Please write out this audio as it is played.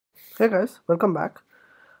Hey guys, welcome back.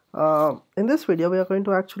 In this video, we are going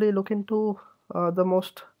to actually look into one of the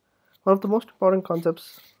most important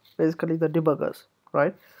concepts, basically the debuggers,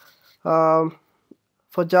 right? Um,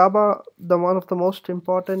 for Java, the one of the most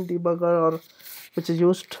important debugger, or which is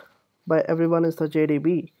used by everyone, is the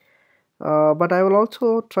JDB. But I will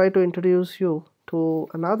also try to introduce you to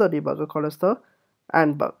another debugger called as the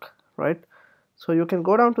Andbug, right? So you can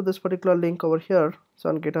go down to this particular link over here, it's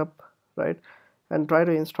on GitHub, right, and try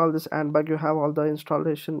to install this Andbug. You have all the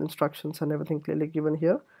installation instructions and everything clearly given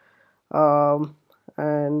here. um,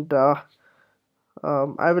 and I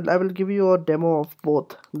will give you a demo of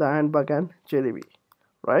both the Andbug and JDB,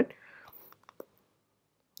 right?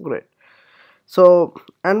 Great. So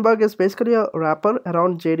Andbug is basically a wrapper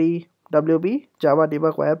around JDWB, Java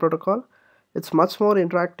Debug Wire Protocol. It's much more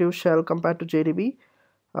interactive shell compared to JDB.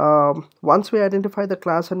 Once we identify the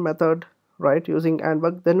class and method, right, using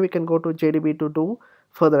Andbug, then we can go to JDB to do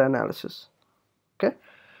further analysis. Okay.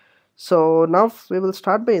 So now we will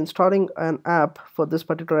start by installing an app for this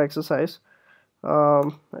particular exercise. I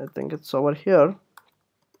think it's over here.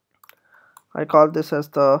 I call this as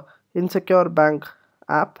the Insecure Bank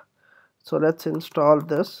app. So let's install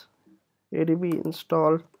this. ADB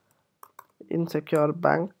install insecure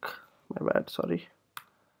bank, my bad, sorry,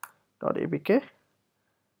 .abk.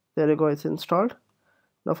 There you go, it's installed.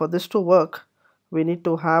 Now for this to work, we need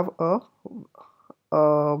to have a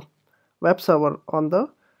web server on the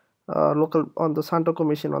on the Santoku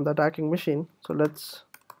machine, on the attacking machine. So let's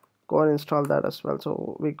go and install that as well.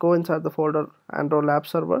 So we go inside the folder Andro lab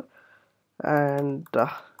server, and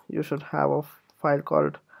you should have a file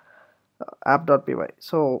called app.py.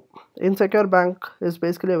 So insecure bank is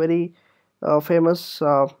basically a very famous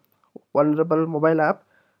vulnerable mobile app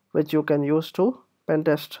which you can use to pen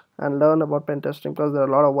test and learn about pen testing, because there are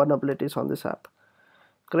a lot of vulnerabilities on this app.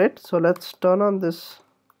 Great. So let's turn on this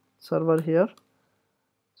server here.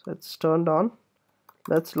 So it's turned on.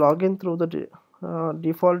 Let's log in through the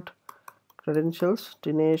default credentials,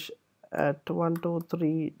 Dinesh at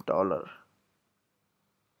 $123,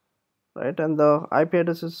 right? And the IP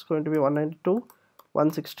address is going to be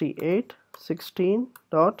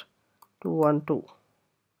 192.168.16.212.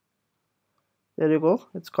 There you go,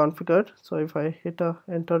 it's configured. So if I hit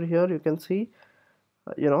enter here, you can see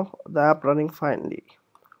the app running finely,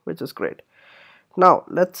 which is great. Now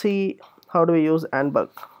let's see how do we use Andbug,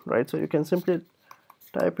 right? So you can simply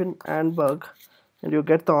type in Andbug and you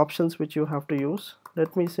get the options which you have to use.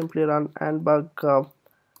 Let me simply run Andbug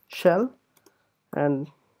shell, and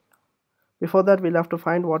before that we'll have to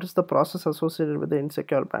find what is the process associated with the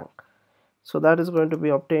insecure bank. So that is going to be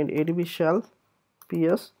obtained ADB shell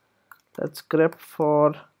ps. Let's grep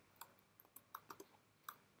for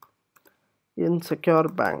insecure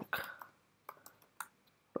bank,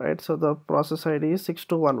 right? So the process ID is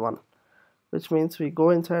 6211, which means we go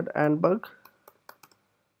inside Andbug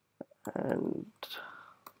and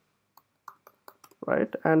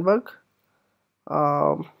right, Andbug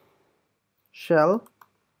shell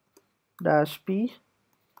 -p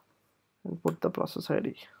and put the process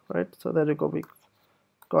ID, right? So there you go, we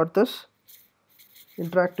got this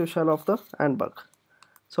interactive shell of the Andbug.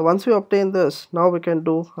 So once we obtain this, now we can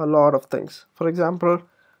do a lot of things. For example,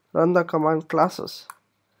 run the command classes.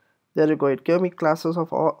 There you go, it gave me classes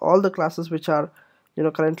of all the classes which are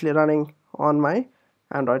currently running on my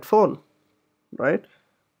Android phone, right?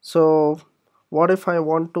 So what if I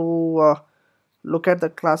want to look at the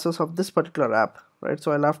classes of this particular app, right?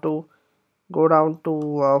 So I'll have to go down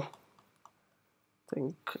to I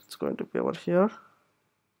think it's going to be over here.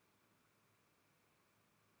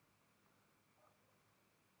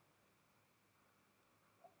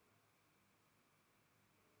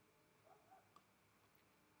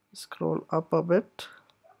 Scroll up a bit.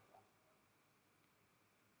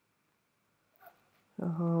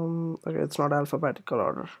 Okay, it's not alphabetical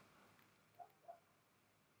order.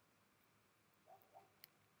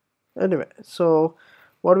 Anyway, so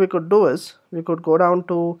what we could do is we could go down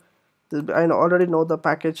to this. I already know the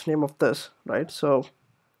package name of this, right? So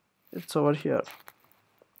it's over here.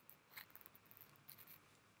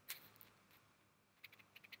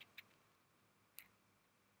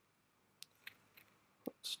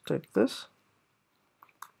 Let's take this.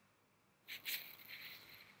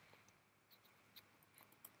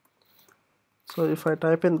 So if I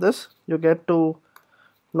type in this, you get to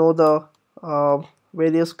know the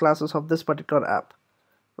various classes of this particular app,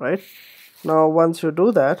 right? Now once you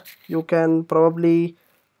do that, you can probably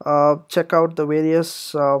check out the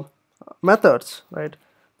various methods, right?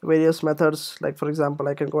 The various methods, like for example,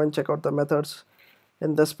 I can go and check out the methods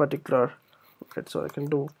in this particular, right? So I can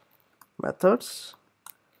do methods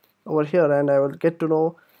over here and I will get to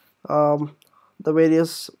know the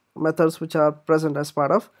various methods which are present as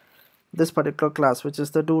part of this particular class, which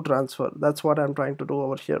is the do transfer. That's what I'm trying to do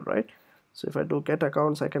over here, right? So if I do get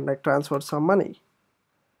accounts, I can like transfer some money.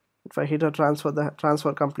 If I hit a transfer, the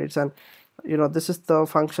transfer completes, and this is the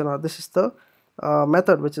function, or this is the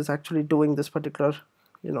method which is actually doing this particular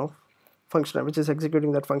function, which is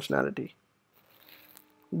executing that functionality.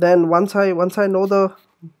 Then once I know the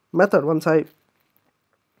method, once I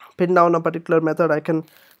pin down a particular method, I can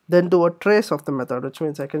then do a trace of the method, which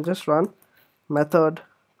means I can just run method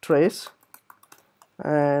trace,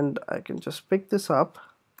 and I can just pick this up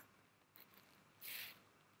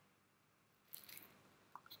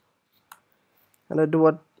and I do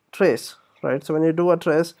a trace, right? So when you do a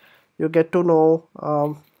trace, you get to know,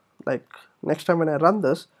 like next time when I run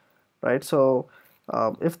this, right? So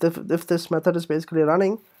if this method is basically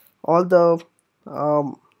running, all the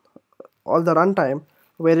runtime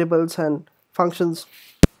variables and functions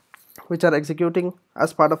which are executing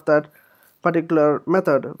as part of that particular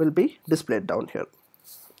method will be displayed down here,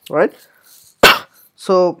 right?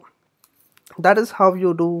 So that is how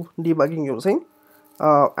you do debugging using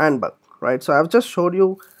Andbug, right? So I've just showed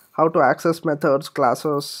you how to access methods,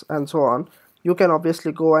 classes, and so on. You can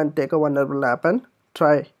obviously go and take a vulnerable app and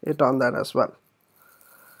try it on that as well.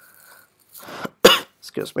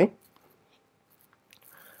 Excuse me.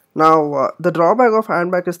 Now the drawback of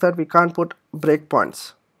Andbug is that we can't put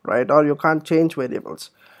breakpoints, right? Or you can't change variables.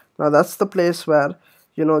 Now that's the place where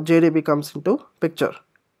JDB comes into picture,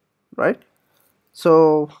 right?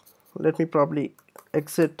 So let me probably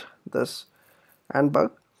exit this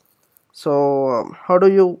Andbug. So how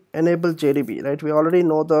do you enable JDB, right? We already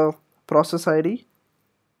know the process ID.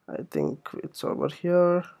 I think it's over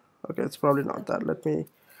here. Okay, it's probably not that. Let me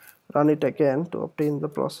run it again to obtain the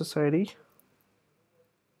process ID.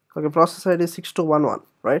 Okay, process ID is 6211,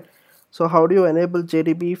 right? So how do you enable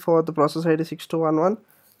JDB for the process ID 6211?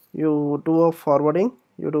 You do a forwarding.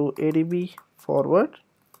 You do ADB forward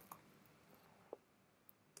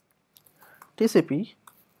TCP,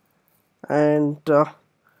 and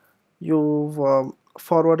you've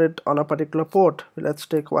forwarded on a particular port. Let's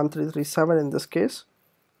take 1337 in this case,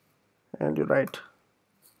 and you write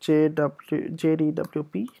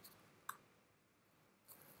JDWP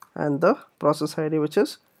and the process ID, which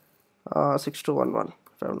is 6211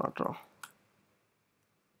 if I'm not wrong.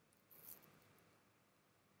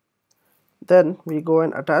 Then we go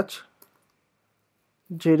and attach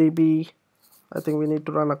JDB. I think we need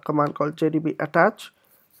to run a command called JDB attach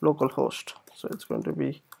localhost. So it's going to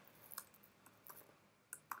be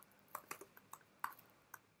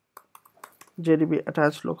JDB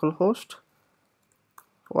attach localhost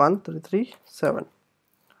 1337.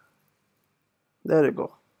 There you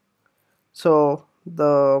go. So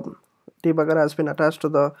the debugger has been attached to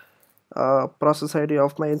the process ID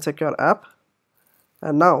of my insecure app,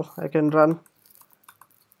 and now I can run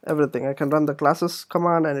everything. I can run the classes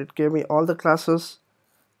command, and it gave me all the classes,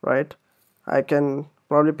 right? I can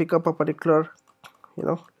probably pick up a particular,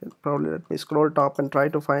 probably let me scroll top and try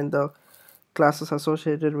to find the classes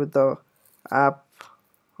associated with the app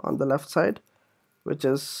on the left side, which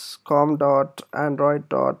is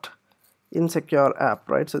com.android.insecure app,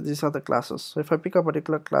 right? So these are the classes. So if I pick a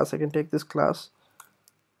particular class, I can take this class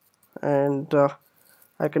and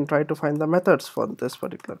I can try to find the methods for this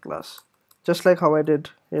particular class, just like how I did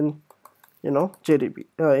in JDB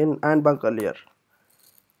in Andbug earlier,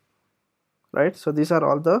 right? So these are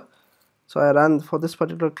all the, so I ran for this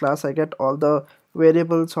particular class, I get all the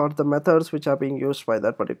variables or the methods which are being used by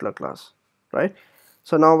that particular class, right?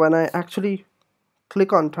 So now when I actually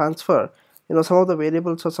click on transfer, some of the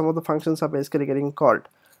variables or some of the functions are basically getting called,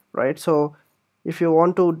 right? So if you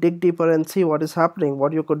want to dig deeper and see what is happening,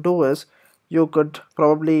 what you could do is you could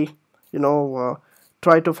probably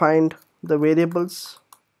try to find the variables,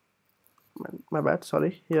 my bad,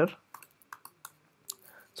 sorry, here.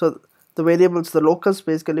 So the variables, the locus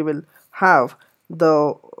basically will have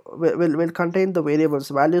the will contain the variables,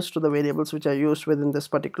 values to the variables which are used within this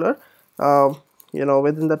particular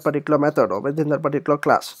within that particular method or within that particular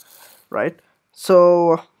class, right?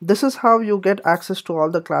 So this is how you get access to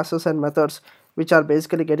all the classes and methods which are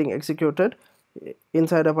basically getting executed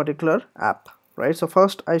inside a particular app, right? So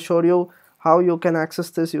first I showed you how you can access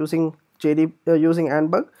this using using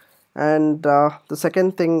Andbug, and the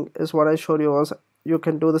second thing is what I showed you was you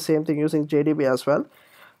can do the same thing using JDB as well.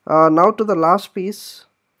 Now to the last piece,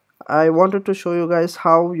 I wanted to show you guys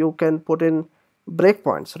how you can put in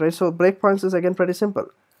breakpoints, right? So breakpoints is again pretty simple.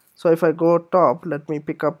 So if I go top, let me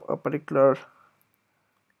pick up a particular,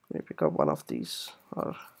 let me pick up one of these,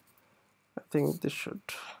 or I think this should,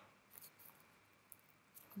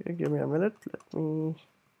 okay, give me a minute, let me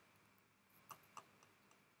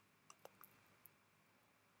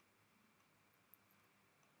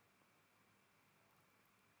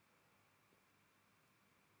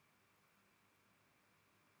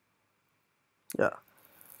Yeah.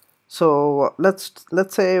 So let's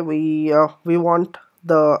say we want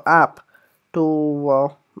the app to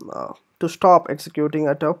stop executing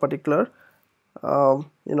at a particular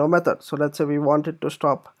method. So let's say we want it to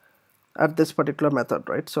stop at this particular method,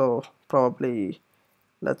 right? So probably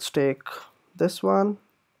let's take this one,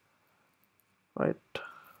 right?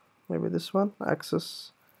 Maybe this one,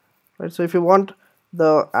 access, right? So if you want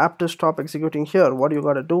the app to stop executing here, what you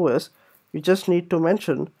got to do is you just need to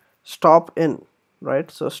mention stop in, right?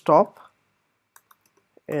 So stop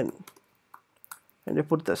in, and you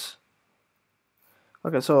put this.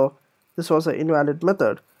 Okay, so this was an invalid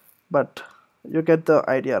method, but you get the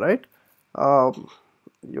idea, right?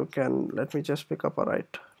 You can, let me just pick up a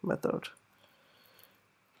right method.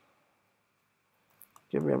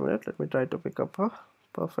 Give me a minute, let me try to pick up a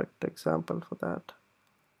perfect example for that.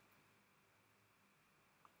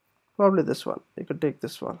 Probably this one, you could take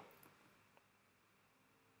this one.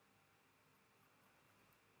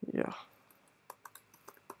 Yeah.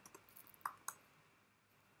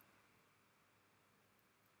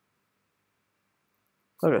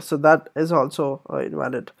 Okay, so that is also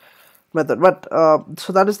invalid method, but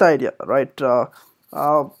so that is the idea, right?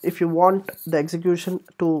 If you want the execution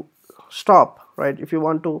to stop, right, if you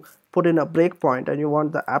want to put in a breakpoint and you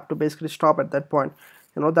want the app to basically stop at that point,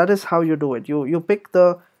 that is how you do it. You pick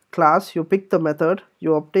the class, you pick the method,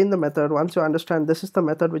 you obtain the method. Once you understand this is the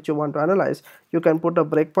method which you want to analyze, you can put a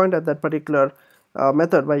breakpoint at that particular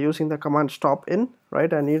method by using the command stop in,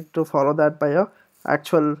 right? I need to follow that by a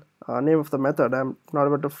actual name of the method. I'm not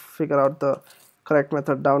able to figure out the correct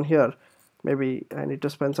method down here. Maybe I need to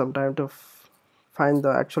spend some time to find the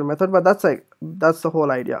actual method, but that's the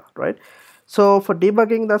whole idea, right? So for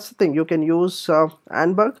debugging, that's the thing. You can use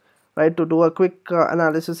Andbug, right, to do a quick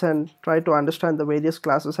analysis and try to understand the various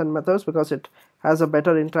classes and methods, because it has a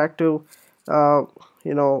better interactive uh,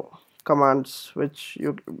 you know commands which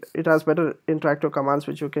you it has better interactive commands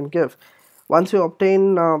which you can give. Once you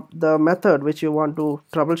obtain the method which you want to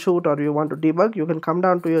troubleshoot or you want to debug, you can come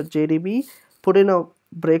down to your JDB, put in a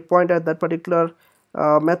breakpoint at that particular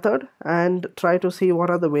method, and try to see what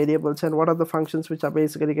are the variables and what are the functions which are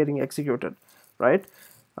basically getting executed, right?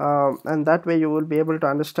 And that way you will be able to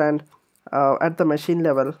understand at the machine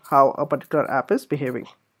level how a particular app is behaving,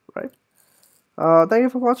 right? Thank you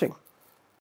for watching.